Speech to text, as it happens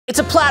It's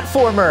a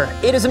platformer,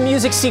 it is a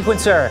music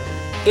sequencer,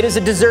 it is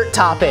a dessert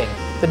topping.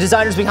 The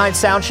designers behind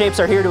Soundshapes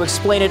are here to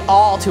explain it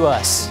all to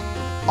us.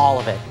 All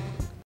of it.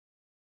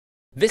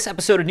 This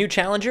episode of New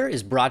Challenger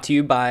is brought to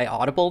you by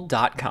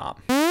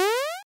Audible.com.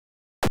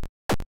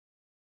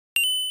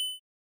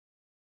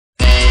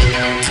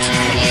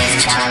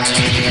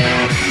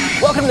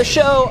 Welcome to the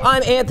show.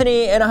 I'm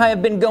Anthony, and I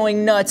have been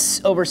going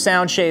nuts over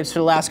Soundshapes for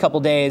the last couple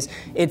days.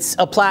 It's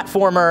a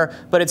platformer,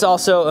 but it's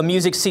also a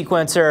music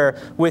sequencer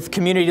with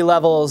community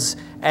levels,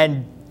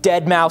 and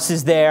Deadmau5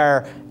 is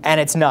there, and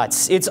it's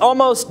nuts. It's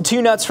almost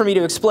too nuts for me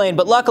to explain,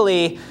 but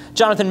luckily,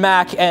 Jonathan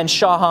Mack and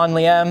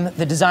Liem,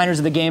 the designers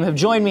of the game, have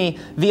joined me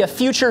via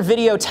future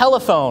video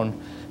telephone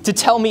to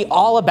tell me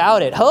all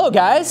about it. Hello,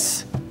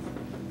 guys.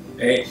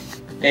 Hey.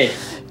 Hey.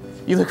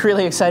 You look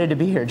really excited to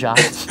be here, John.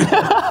 That's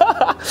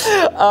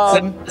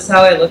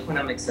how I look when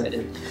I'm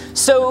excited.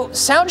 So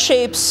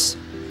Soundshapes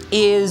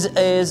is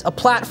a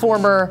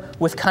platformer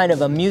with kind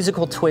of a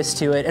musical twist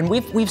to it, and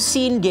we've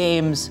seen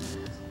games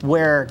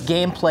where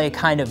gameplay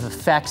kind of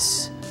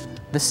affects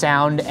the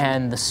sound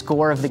and the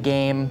score of the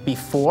game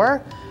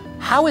before.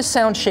 How is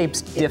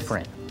Soundshapes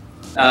different?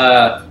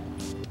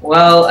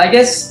 Well, I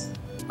guess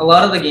a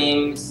lot of the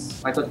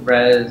games, like with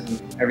Rez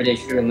and Everyday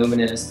Shooter and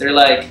Luminous, they're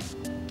like,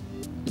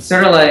 it's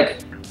sort of like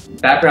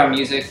background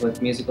music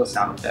with musical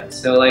sound effects.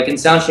 So like in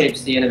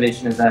Soundshapes, the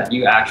innovation is that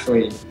you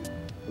actually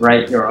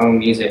write your own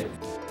music.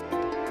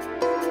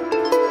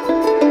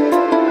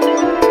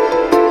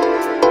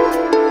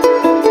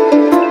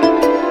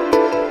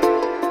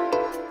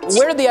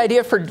 Where did the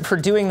idea for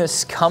doing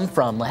this come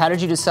from? How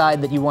did you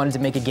decide that you wanted to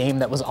make a game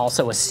that was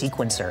also a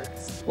sequencer?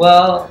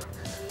 Well,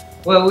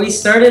 we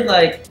started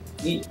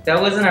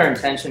that wasn't our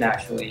intention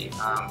actually.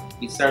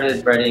 We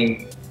started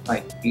writing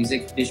like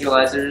music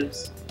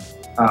visualizers,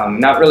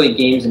 not really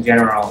games in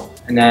general.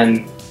 And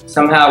then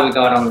somehow we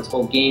got on this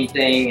whole game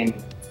thing,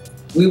 and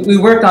we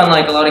worked on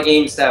like a lot of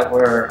games that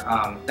were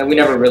that we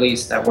never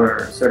released, that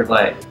were sort of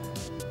like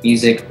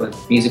music with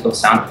musical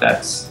sound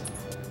effects.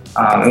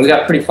 And we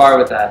got pretty far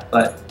with that,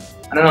 but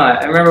I don't know,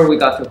 I remember we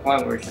got to a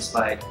point where it's just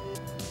like,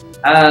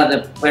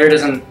 the player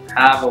doesn't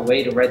have a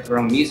way to write their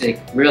own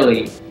music,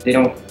 really. They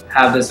don't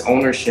have this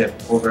ownership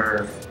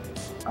over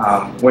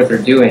what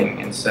they're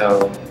doing, and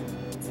so,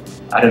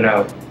 I don't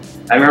know.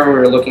 I remember we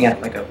were looking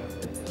at like a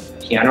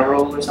piano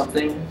roll or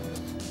something,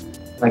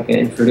 like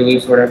in Fruity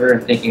Loops or whatever,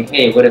 and thinking,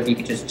 hey, what if you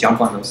could just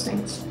jump on those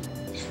things?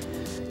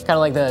 Kind of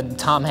like the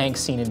Tom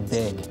Hanks scene in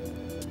Big,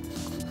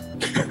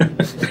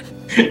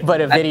 but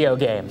a video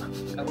game.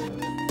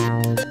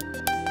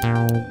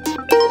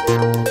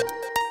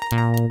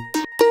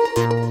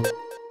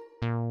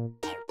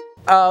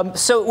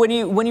 So when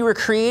you were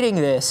creating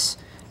this,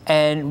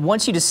 and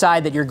once you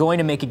decide that you're going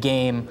to make a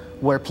game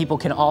where people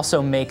can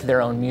also make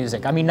their own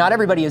music, I mean, not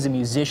everybody is a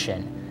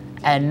musician,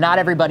 and not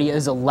everybody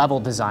is a level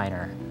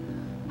designer.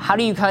 How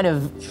do you kind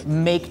of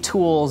make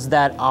tools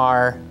that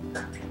are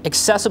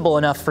accessible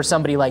enough for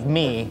somebody like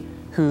me,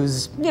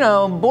 who's, you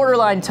know,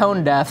 borderline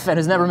tone deaf and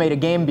has never made a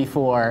game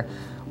before,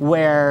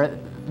 where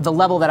the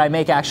level that I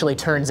make actually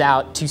turns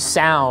out to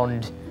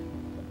sound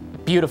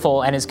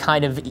beautiful and is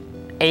kind of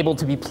able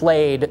to be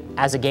played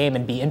as a game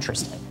and be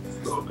interesting?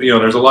 You know,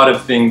 there's a lot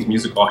of things,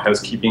 musical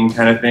housekeeping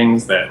kind of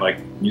things, that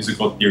like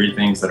musical theory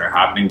things that are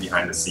happening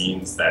behind the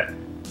scenes that,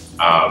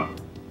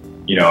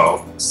 you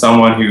know,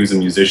 someone who's a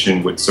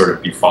musician would sort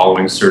of be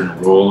following certain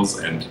rules,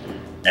 and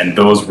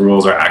those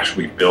rules are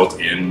actually built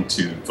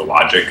into the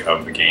logic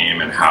of the game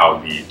and how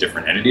the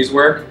different entities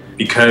work.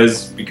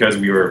 Because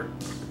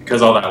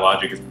all that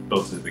logic is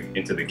built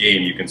into the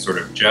game, you can sort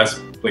of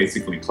just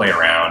basically play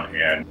around,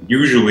 and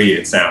usually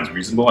it sounds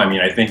reasonable. I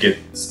mean, I think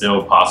it's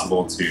still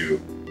possible to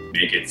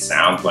make it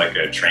sound like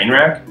a train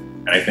wreck,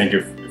 and I think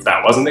if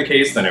that wasn't the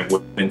case, then it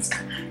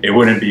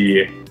wouldn't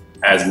be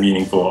as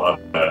meaningful of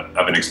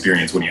an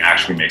experience when you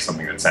actually make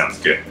something that sounds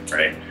good,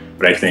 right?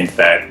 But I think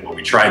that what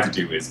we tried to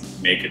do is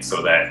make it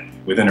so that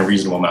within a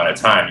reasonable amount of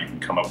time, you can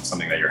come up with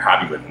something that you're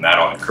happy with, and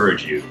that'll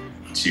encourage you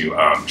to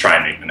try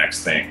and make the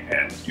next thing.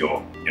 And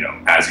you'll, you know,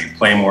 as you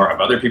play more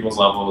of other people's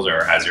levels,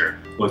 or as you're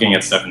looking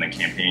at stuff in the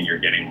campaign, you're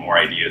getting more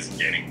ideas and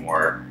getting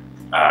more,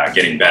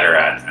 getting better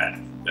at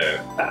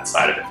that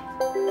side of it.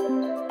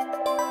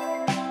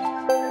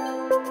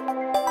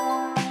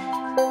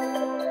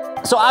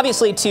 So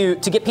obviously, to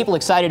get people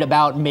excited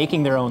about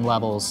making their own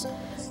levels,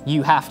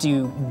 you have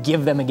to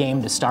give them a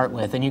game to start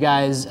with. And you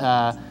guys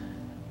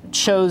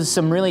chose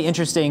some really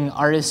interesting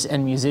artists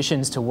and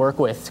musicians to work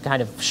with to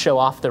kind of show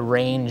off the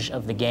range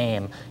of the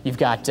game. You've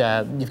got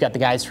the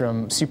guys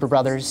from Super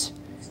Brothers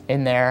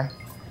in there,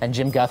 and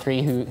Jim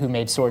Guthrie, who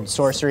made Sword and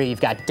Sorcery.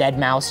 You've got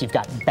Deadmau5, you've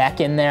got Beck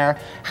in there.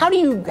 How do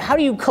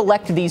you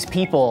collect these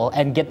people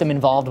and get them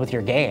involved with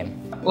your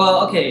game?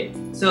 Well, okay,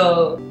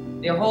 so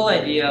the whole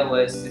idea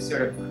was to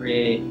sort of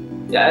create,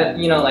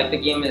 you know, like the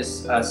game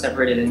is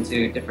separated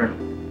into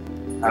different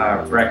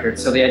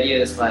records. So the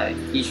idea is like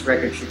each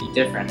record should be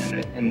different,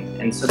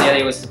 and so the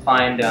idea was to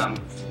find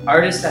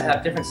artists that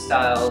have different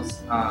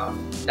styles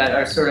that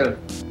are sort of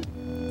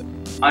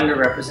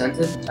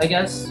underrepresented, I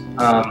guess.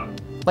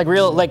 Like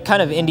real, like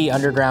kind of indie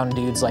underground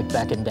dudes like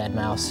Beck and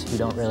Deadmau5 who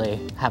don't really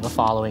have a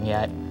following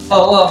yet.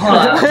 Oh, well, hold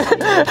on.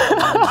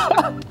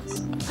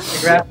 The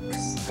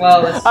graphics.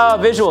 Well, let's... Oh,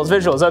 visuals.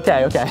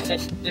 Okay.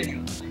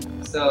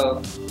 Visuals.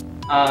 So,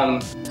 I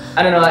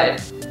don't know.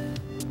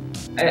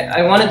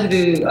 I wanted to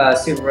do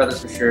Super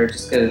Brothers for sure,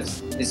 just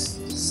because this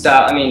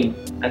style. I mean,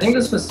 I think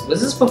this was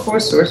this before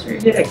Sorcery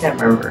did? I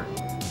can't remember.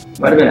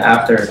 Might have been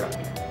after.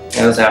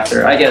 Yeah, it was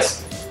after, I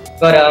guess.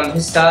 But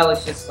his style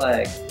is just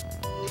like,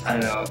 I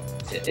don't know.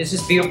 It's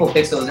just beautiful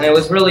pixels, and it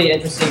was really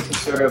interesting to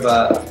sort of,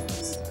 I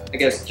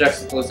guess,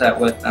 juxtapose that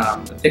with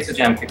the Pixel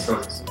Jam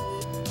pixels,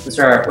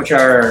 which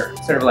are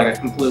sort of like a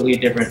completely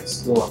different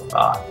school of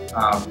thought.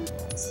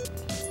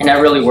 And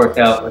that really worked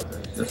out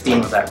with the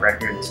theme of that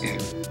record to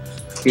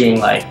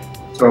being like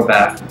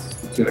throwback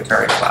to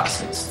Atari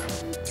classics.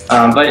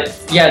 But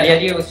yeah, the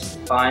idea was just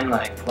to find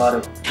like a lot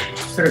of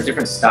sort of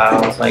different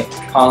styles, like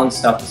Colin's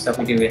stuff, the stuff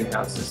we do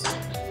in-house is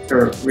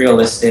sort of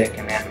realistic,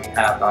 and then we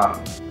have,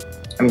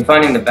 I mean,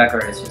 finding the Beck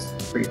art is just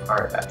pretty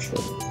hard,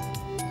 actually.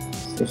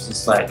 It's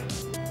just like,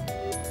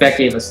 Beck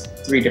gave us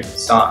 3 different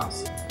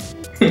songs.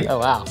 Oh,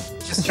 wow.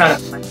 Just trying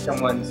to find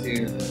someone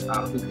who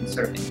can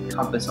sort of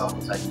encompass all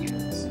those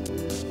ideas.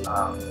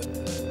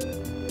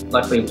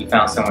 Luckily, we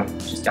found someone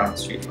just down the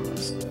street from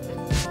us.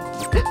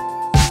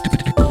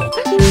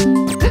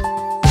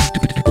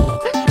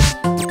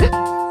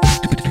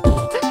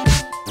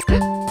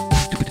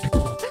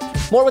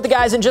 More with the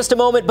guys in just a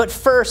moment, but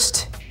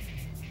first,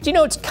 do you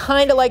know it's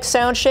kind of like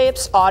Sound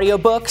Shapes,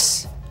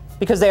 audiobooks?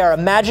 Because they are a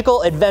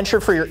magical adventure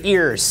for your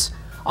ears.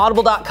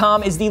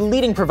 Audible.com is the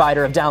leading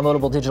provider of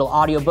downloadable digital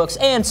audiobooks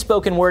and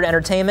spoken word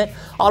entertainment.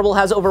 Audible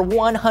has over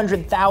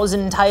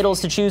 100,000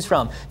 titles to choose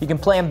from. You can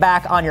play them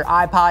back on your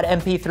iPod,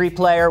 MP3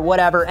 player,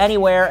 whatever,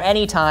 anywhere,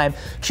 anytime.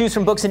 Choose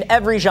from books in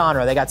every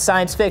genre. They got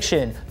science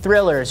fiction,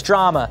 thrillers,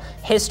 drama,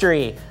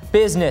 history,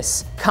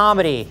 business,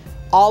 comedy,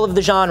 all of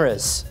the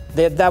genres.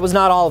 That was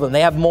not all of them.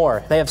 They have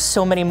more. They have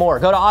so many more.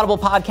 Go to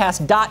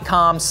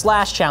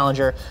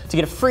audiblepodcast.com/challenger to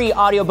get a free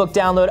audiobook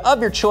download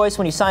of your choice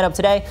when you sign up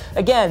today.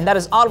 Again, that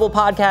is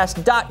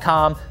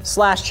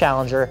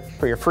audiblepodcast.com/challenger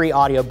for your free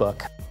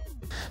audiobook.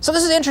 So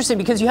this is interesting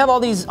because you have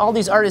all these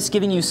artists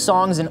giving you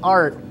songs and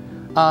art,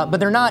 but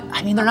they're not,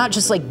 I mean, they're not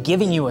just like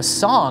giving you a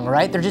song,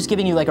 right? They're just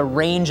giving you like a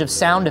range of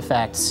sound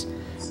effects,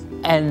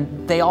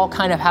 and they all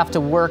kind of have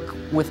to work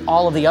with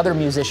all of the other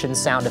musicians'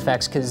 sound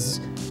effects because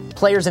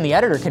players in the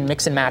editor can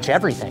mix and match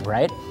everything,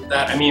 right?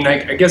 I mean,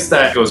 I guess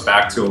that goes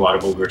back to a lot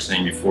of what we were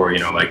saying before, you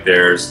know, like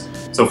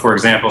so for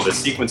example, the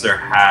sequencer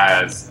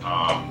has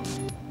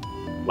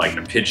like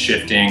a pitch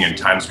shifting and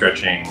time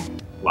stretching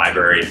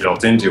library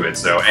built into it.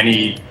 So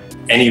any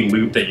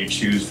loop that you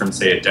choose from,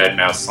 say, a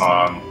Deadmau5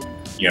 song,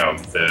 you know,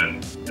 the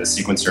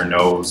sequencer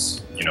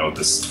knows, you know,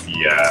 the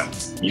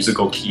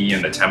musical key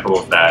and the tempo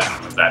of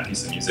that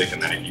piece of music, and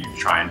then if you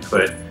try and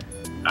put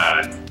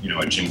you know,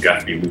 a Jim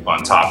Guthrie loop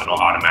on top, it'll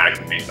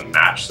automatically make them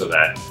match so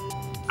that,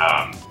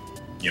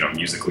 you know,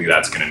 musically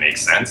that's going to make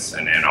sense,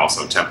 and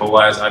also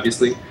tempo-wise,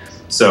 obviously.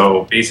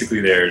 So basically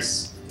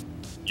there's,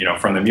 you know,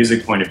 from the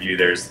music point of view,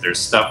 there's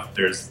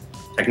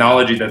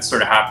technology that's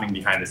sort of happening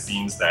behind the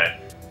scenes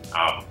that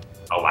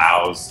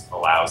allows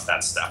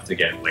that stuff to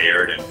get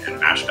layered and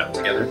mashed up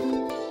together.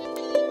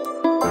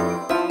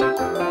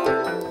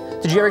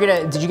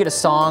 Did you get a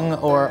song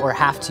or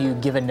have to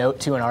give a note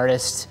to an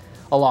artist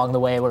along the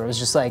way where it was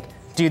just like,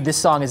 dude, this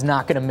song is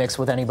not gonna mix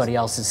with anybody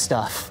else's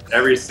stuff?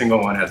 Every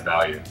single one has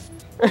value.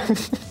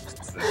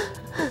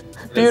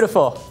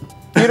 Beautiful,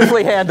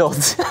 beautifully handled.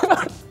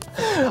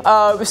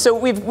 So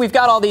we've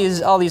got all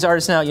these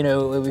artists now. You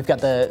know, we've got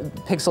the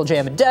Pixel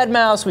Jam and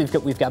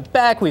Deadmau5. We've got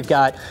Beck. We've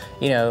got,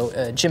 you know,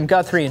 Jim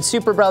Guthrie and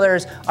Super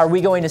Brothers. Are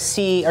you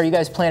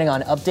guys planning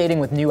on updating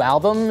with new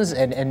albums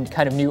and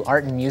kind of new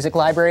art and music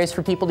libraries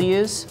for people to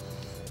use?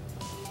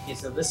 Okay,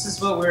 so this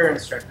is what we're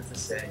instructed to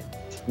say.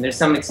 And there's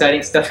some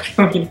exciting stuff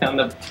coming down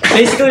the...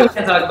 Basically, we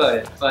can't talk about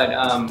it, but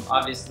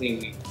obviously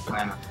we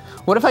plan on.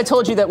 What if I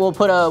told you that we'll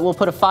put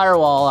a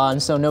firewall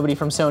on so nobody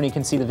from Sony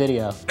can see the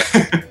video?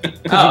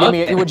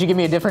 Would you give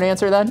me a different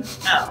answer then?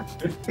 No.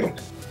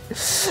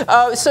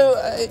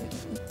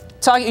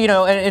 Talking, you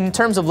know, in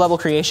terms of level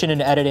creation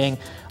and editing,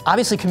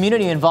 obviously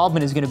community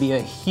involvement is going to be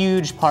a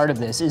huge part of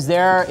this. Is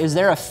there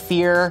a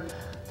fear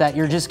that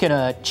you're just going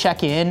to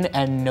check in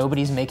and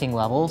nobody's making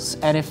levels?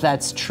 And if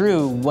that's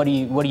true, what do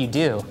you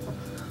do?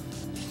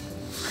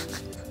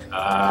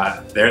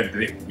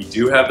 We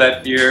do have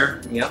that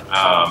fear. Yep.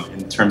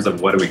 In terms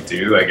of what do we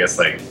do, I guess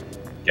like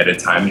get a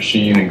time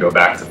machine and go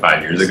back to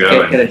 5 years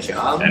ago get a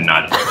job and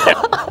not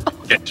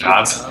get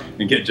jobs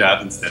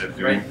instead of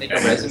doing make a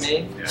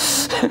resume.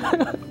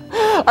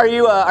 Yeah. Are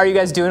you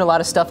guys doing a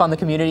lot of stuff on the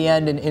community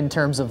end in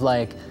terms of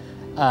like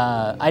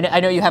I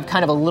know you have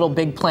kind of a Little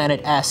Big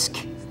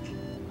Planet-esque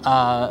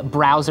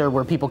browser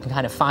where people can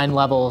kind of find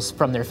levels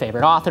from their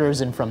favorite authors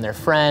and from their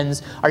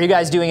friends. Are you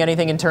guys doing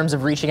anything in terms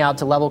of reaching out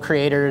to level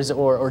creators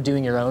or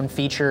doing your own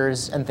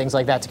features and things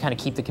like that to kind of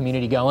keep the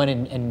community going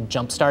and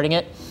jump starting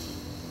it?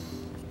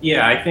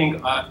 Yeah, I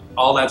think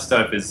all that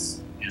stuff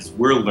is is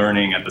we're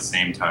learning at the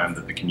same time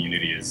that the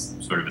community is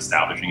sort of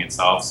establishing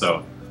itself.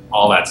 So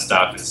all that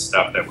stuff is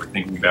stuff that we're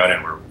thinking about,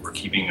 and we're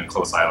keeping a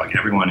close eye. Like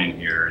everyone in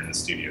here in the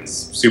studio is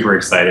super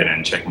excited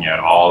and checking out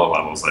all the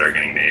levels that are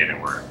getting made,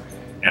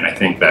 and I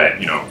think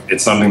that, you know,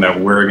 it's something that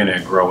we're going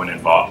to grow and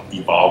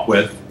evolve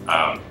with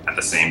at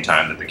the same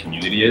time that the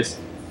community is.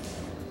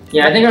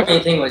 Yeah, I think our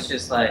main thing was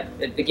just like,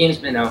 the game's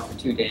been out for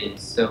 2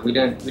 days, so we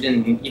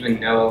didn't even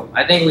know.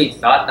 I think we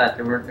thought that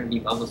there weren't going to be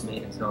levels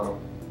made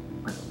until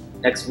like,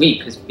 next week,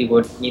 because people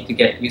would need to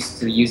get used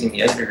to using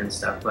the editor and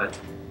stuff. But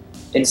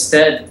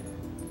instead,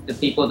 the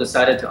people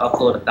decided to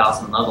upload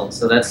 1,000 levels,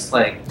 so that's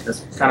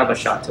kind of a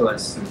shock to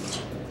us.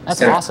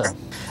 That's awesome.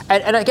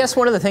 And I guess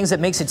one of the things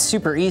that makes it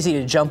super easy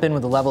to jump in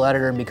with the level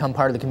editor and become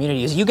part of the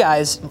community is you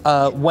guys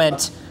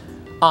went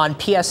on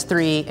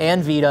PS3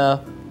 and Vita,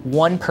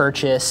 one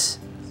purchase,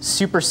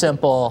 super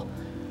simple.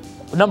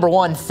 Number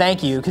one,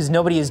 thank you, because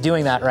nobody is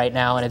doing that right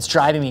now, and it's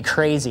driving me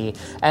crazy.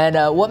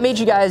 And what made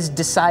you guys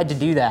decide to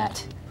do that?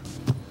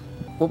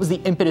 What was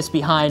the impetus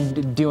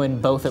behind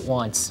doing both at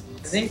once?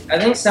 I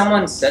think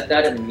someone said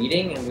that in the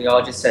meeting, and we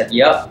all just said,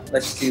 "Yep,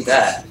 let's do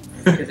that."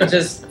 Because it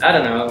just, I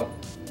don't know.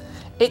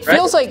 It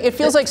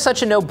feels like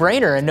such a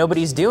no-brainer, and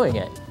nobody's doing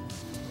it.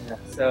 Yeah,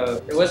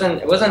 so it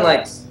wasn't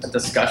like a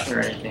discussion or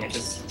anything. It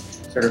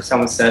just sort of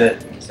someone said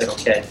it and said,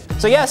 "Okay."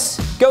 So yes,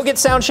 go get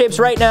Sound Shapes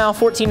right now.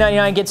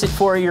 $14.99 gets it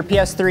for your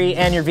PS3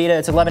 and your Vita.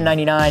 It's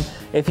 $11.99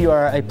 if you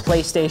are a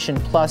PlayStation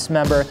Plus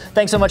member.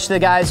 Thanks so much to the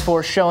guys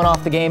for showing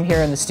off the game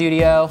here in the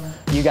studio.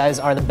 You guys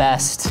are the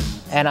best,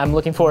 and I'm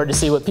looking forward to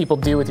see what people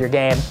do with your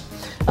game.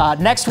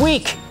 Next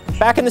week,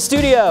 back in the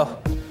studio,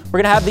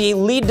 we're gonna have the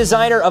lead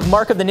designer of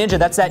Mark of the Ninja.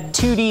 That's that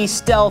 2D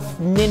stealth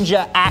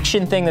ninja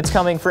action thing that's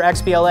coming for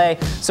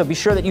XBLA. So be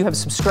sure that you have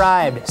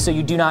subscribed so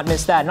you do not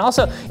miss that. And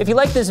also, if you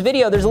like this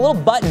video, there's a little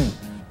button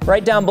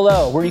right down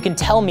below where you can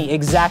tell me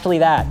exactly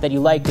that you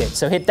liked it.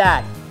 So hit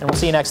that, and we'll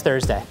see you next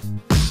Thursday.